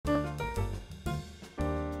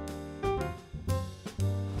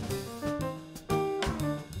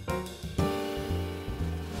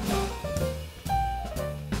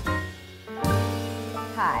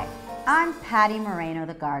I'm Patti Moreno,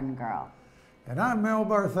 the garden girl. And I'm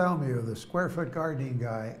Bartholomew, the square foot gardening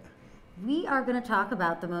guy. We are going to talk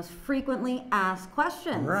about the most frequently asked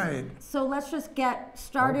questions. Right. So let's just get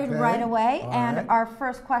started Okay. right away. All and right. Our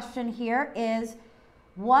first question here is,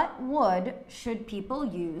 what wood should people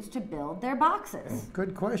use to build their boxes?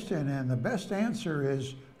 Good question, and the best answer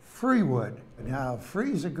is free wood. Now,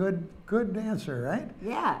 free is a good answer, right?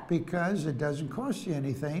 Yeah. Because it doesn't cost you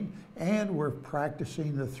anything, and we're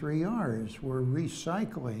practicing the 3 R's. We're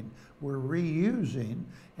recycling, we're reusing,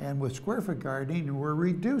 and with square foot gardening, we're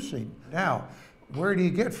reducing. Now, where do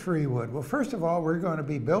you get free wood? Well, first of all, we're going to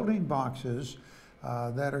be building boxes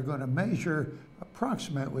that are going to measure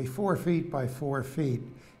approximately 4 feet by 4 feet,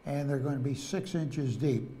 and they're going to be 6 inches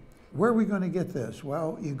deep. Where are we going to get this?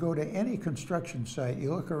 Well, you go to any construction site,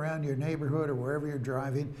 you look around your neighborhood or wherever you're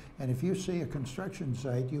driving, and if you see a construction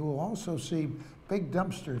site, you will also see big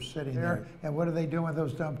dumpsters sitting there. And what are they doing with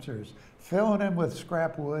those dumpsters? Filling them with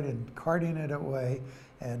scrap wood and carting it away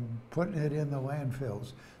and putting it in the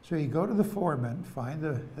landfills. So you go to the foreman, find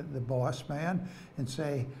the boss man, and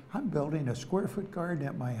say, I'm building a square foot garden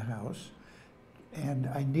at my house, and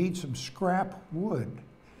I need some scrap wood.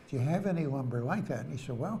 Do you have any lumber like that? And he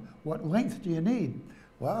said, well, what length do you need?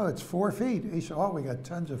 Well, it's 4 feet. He said, oh, we got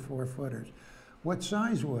tons of 4-footers. What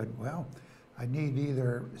size wood? Well, I need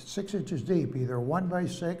either 6 inches deep, either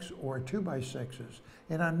 1x6 or 2x6s.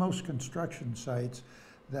 And on most construction sites,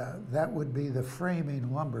 that would be the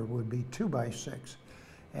framing lumber would be 2x6.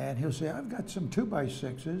 And he'll say, I've got some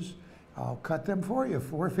 2x6s. I'll cut them for you,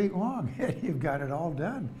 4 feet long. You've got it all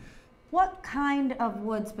done. What kind of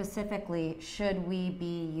wood specifically should we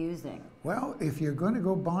be using? Well, if you're going to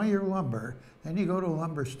go buy your lumber, and you go to a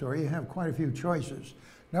lumber store, you have quite a few choices.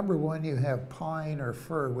 Number one, you have pine or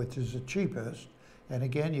fir, which is the cheapest. And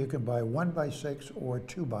again, you can buy 1x6 or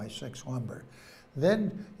 2x6 lumber.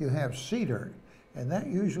 Then you have cedar, and that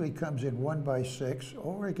usually comes in 1x6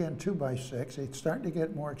 or again 2x6. It's starting to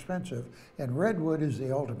get more expensive. And redwood is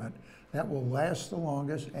the ultimate. That will last the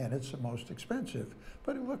longest, and it's the most expensive.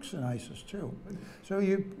 But it looks the nicest too. So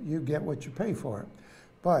you get what you pay for it.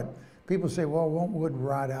 But people say, well, won't wood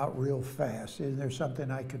rot out real fast? Is there something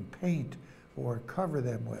I can paint or cover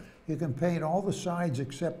them with? You can paint all the sides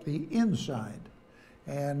except the inside.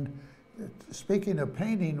 And speaking of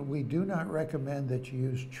painting, we do not recommend that you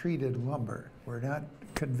use treated lumber. We're not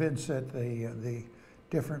convinced that the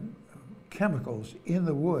different chemicals in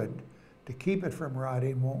the wood to keep it from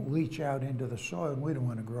rotting won't leach out into the soil, and we don't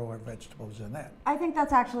want to grow our vegetables in that. I think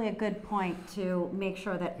that's actually a good point to make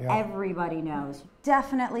sure that everybody knows.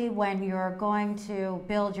 Definitely when you're going to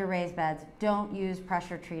build your raised beds, don't use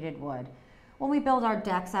pressure treated wood. When we build our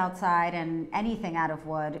decks outside and anything out of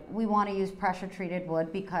wood, we want to use pressure treated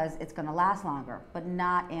wood because it's going to last longer, but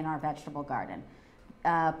not in our vegetable garden.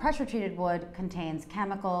 Pressure treated wood contains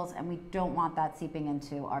chemicals, and we don't want that seeping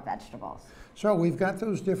into our vegetables. So we've got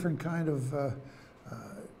those different kind of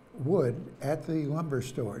wood at the lumber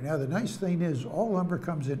store. Now the nice thing is all lumber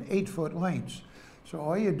comes in 8-foot lengths. So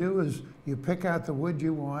all you do is you pick out the wood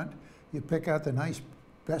you want, you pick out the nice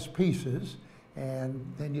best pieces, and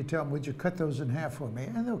then you tell them, would you cut those in half for me?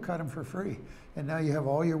 And they'll cut them for free. And now you have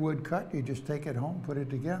all your wood cut, you just take it home, put it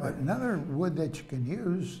together. But another wood that you can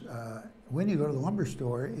use when you go to the lumber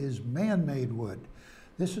store is man-made wood.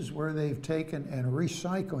 This is where they've taken and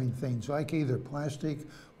recycling things like either plastic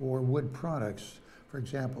or wood products, for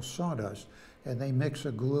example, sawdust, and they mix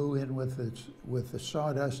a glue in with the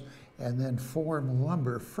sawdust and then form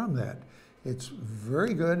lumber from that. It's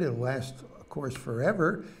very good. It'll last, of course,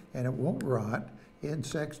 forever, and it won't rot.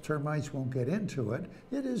 Insects, termites won't get into it.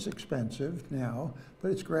 It is expensive now,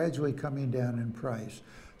 but it's gradually coming down in price.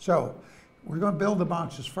 So we're going to build the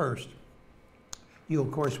boxes first. You, of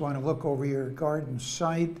course, want to look over your garden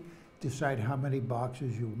site, decide how many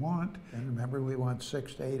boxes you want. And remember, we want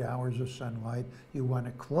 6 to 8 hours of sunlight. You want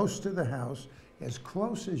it close to the house, as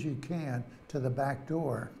close as you can to the back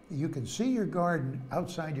door. You can see your garden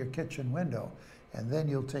outside your kitchen window, and then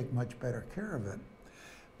you'll take much better care of it.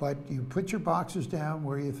 But you put your boxes down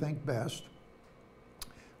where you think best.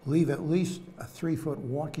 Leave at least a 3-foot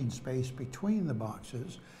walking space between the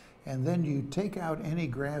boxes. And then you take out any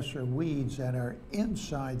grass or weeds that are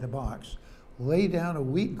inside the box. Lay down a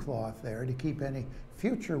weed cloth there to keep any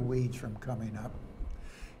future weeds from coming up.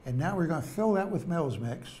 And now we're going to fill that with Mills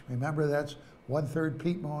mix. Remember, that's 1/3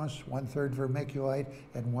 peat moss, 1/3 vermiculite,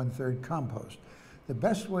 and 1/3 compost. The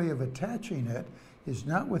best way of attaching it is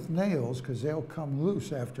not with nails, because they'll come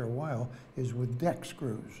loose after a while, is with deck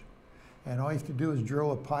screws. And all you have to do is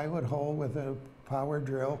drill a pilot hole with a power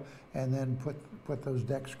drill and then put those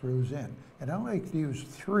deck screws in. And I like to use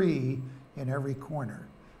 3 in every corner.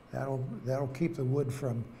 That'll keep the wood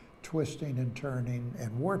from twisting and turning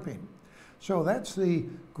and warping. So that's the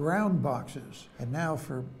ground boxes. And now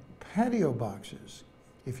for patio boxes,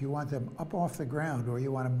 if you want them up off the ground or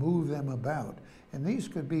you want to move them about. And these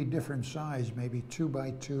could be different size, maybe 2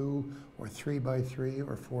 by 2 or 3 by 3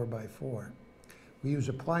 or 4 by 4. We use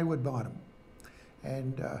a plywood bottom.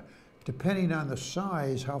 And depending on the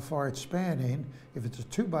size, how far it's spanning, if it's a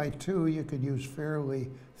 2 by 2, you can use fairly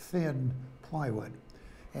thin plywood.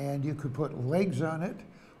 And you could put legs on it,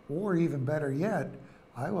 or even better yet,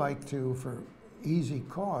 I like to, for easy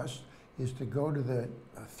cost, is to go to the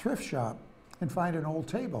thrift shop and find an old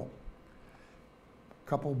table.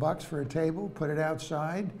 Couple bucks for a table, put it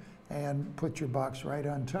outside, and put your box right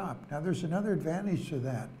on top. Now there's another advantage to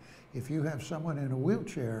that. If you have someone in a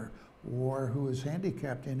wheelchair or who is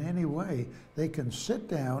handicapped in any way, they can sit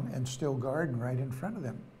down and still garden right in front of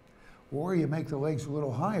them. Or you make the legs a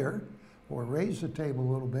little higher, or raise the table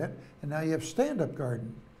a little bit, and now you have stand-up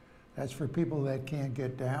garden. That's for people that can't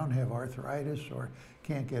get down, have arthritis, or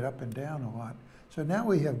can't get up and down a lot. So now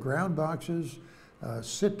we have ground boxes,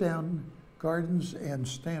 sit-down gardens, and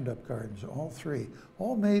stand-up gardens, all three,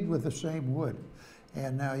 all made with the same wood.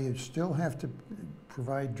 And now you still have to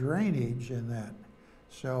provide drainage in that.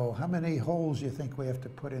 So how many holes do you think we have to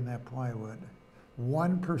put in that plywood?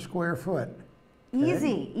 1 per square foot.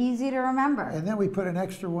 Easy, easy to remember. And then we put an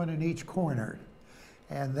extra one in each corner.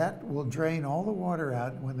 And that will drain all the water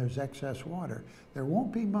out when there's excess water. There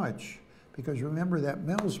won't be much, because remember that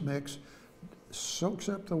Mills mix soaks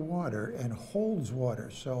up the water and holds water.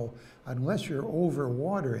 So unless you're over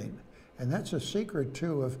watering, and that's a secret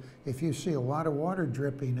too, if you see a lot of water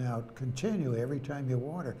dripping out continually every time you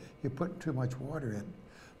water, you put too much water in.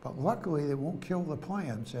 But luckily it won't kill the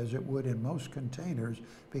plants as it would in most containers,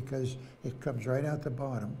 because it comes right out the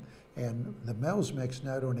bottom. And the Mills mix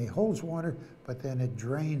not only holds water, but then it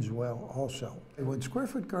drains well also. With square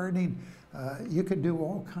foot gardening, you can do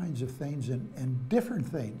all kinds of things and different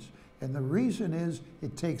things. And the reason is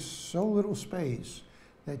it takes so little space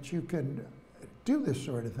that you can do this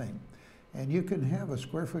sort of thing. And you can have a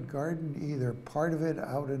square foot garden, either part of it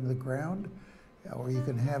out in the ground, or you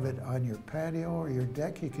can have it on your patio or your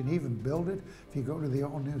deck. You can even build it. If you go to the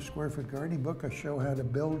all-new Square Foot Gardening book, I show how to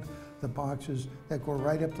build the boxes that go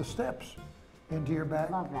right up the steps into your back.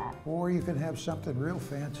 Love that. Or you can have something real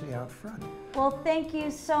fancy out front. Well, thank you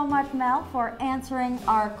so much, Mel, for answering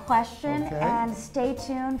our question. Okay. And stay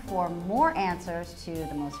tuned for more answers to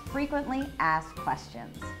the most frequently asked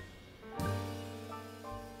questions.